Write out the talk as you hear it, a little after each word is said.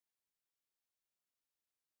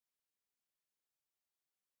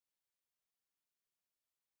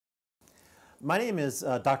My name is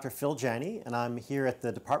Dr. Phil Janney, and I'm here at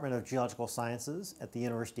the Department of Geological Sciences at the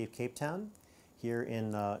University of Cape Town, here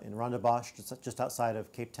in Rondebosch, just outside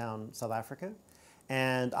of Cape Town, South Africa.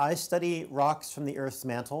 And I study rocks from the Earth's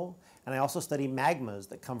mantle, and I also study magmas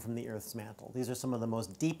that come from the Earth's mantle. These are some of the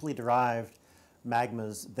most deeply derived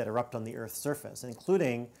magmas that erupt on the Earth's surface,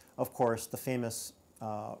 including, of course, the famous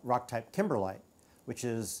rock type kimberlite, which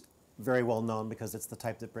is very well known because it's the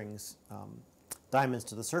type that brings diamonds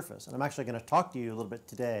to the surface. And I'm actually going to talk to you a little bit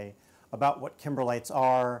today about what kimberlites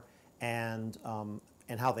are and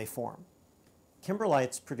how they form.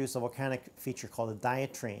 Kimberlites produce a volcanic feature called a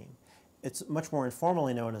diatreme. It's much more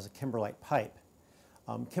informally known as a kimberlite pipe.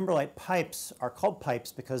 Kimberlite pipes are called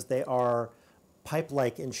pipes because they are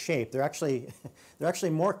pipe-like in shape. They're actually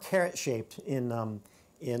more carrot-shaped in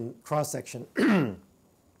cross-section.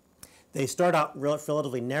 They start out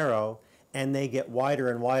relatively narrow, and they get wider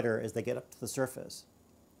and wider as they get up to the surface.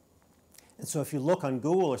 And so if you look on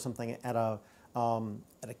Google or something at a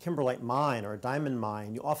kimberlite mine or a diamond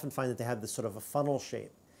mine, you often find that they have this sort of a funnel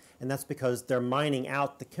shape. And that's because they're mining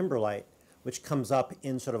out the kimberlite, which comes up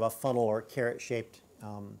in sort of a funnel or carrot-shaped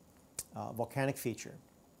volcanic feature.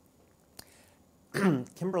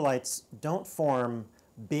 Kimberlites don't form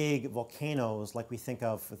big volcanoes like we think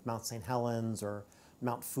of with Mount St. Helens or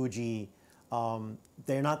Mount Fuji.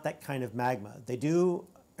 They're not that kind of magma. They do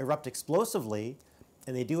erupt explosively,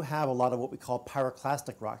 and they do have a lot of what we call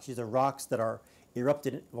pyroclastic rocks. These are rocks that are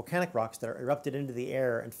erupted, volcanic rocks that are erupted into the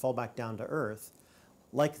air and fall back down to Earth,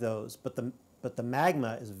 like those. But the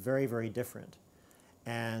magma is very, very different.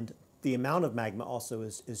 And the amount of magma also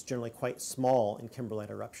is generally quite small in kimberlite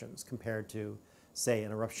eruptions compared to, say,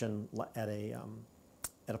 an eruption at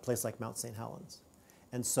a place like Mount St. Helens.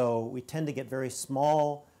 And so we tend to get very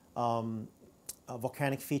small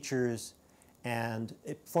volcanic features, and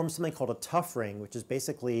it forms something called a tuff ring, which is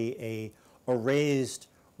basically a raised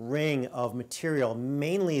ring of material,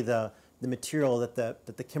 mainly the material that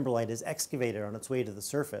the kimberlite is excavated on its way to the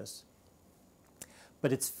surface.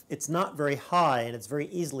 But it's not very high, and it's very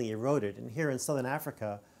easily eroded. And here in southern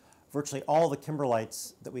Africa, virtually all the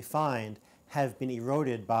kimberlites that we find have been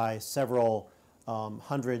eroded by several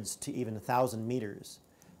hundreds to even 1,000 meters.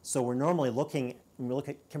 So we're normally looking, when we look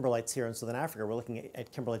at kimberlites here in southern Africa, we're looking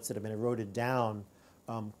at kimberlites that have been eroded down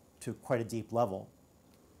to quite a deep level.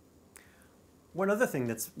 One other thing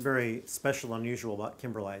that's very special and unusual about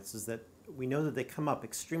kimberlites is that we know that they come up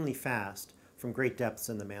extremely fast from great depths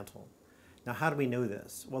in the mantle. Now, how do we know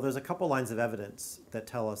this? Well, there's a couple lines of evidence that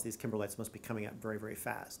tell us these kimberlites must be coming up very, very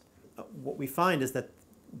fast. What we find is that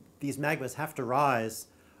these magmas have to rise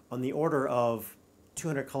on the order of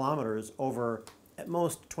 200 kilometers over at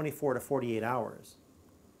most 24 to 48 hours.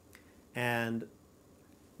 And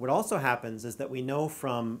what also happens is that we know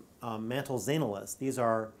from mantle xenoliths, these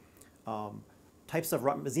are types of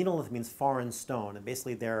rock. Xenolith means foreign stone, and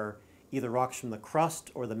basically they're either rocks from the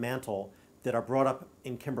crust or the mantle that are brought up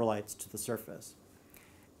in kimberlites to the surface.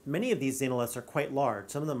 Many of these xenoliths are quite large.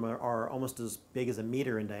 Some of them are almost as big as a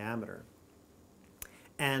meter in diameter.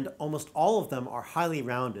 And almost all of them are highly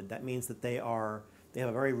rounded. That means that they have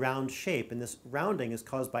a very round shape, and this rounding is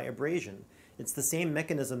caused by abrasion. It's the same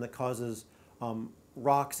mechanism that causes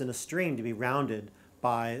rocks in a stream to be rounded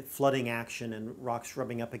by flooding action and rocks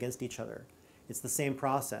rubbing up against each other. It's the same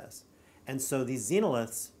process. And so these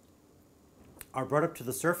xenoliths are brought up to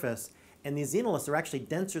the surface, and these xenoliths are actually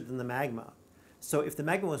denser than the magma. So if the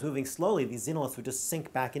magma was moving slowly, these xenoliths would just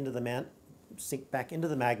sink back into the magma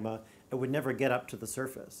and would never get up to the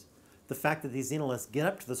surface. The fact that these xenoliths get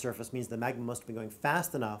up to the surface means the magma must be going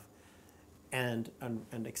fast enough and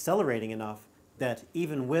accelerating enough that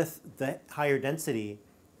even with the higher density,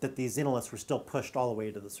 that these xenoliths were still pushed all the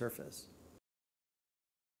way to the surface.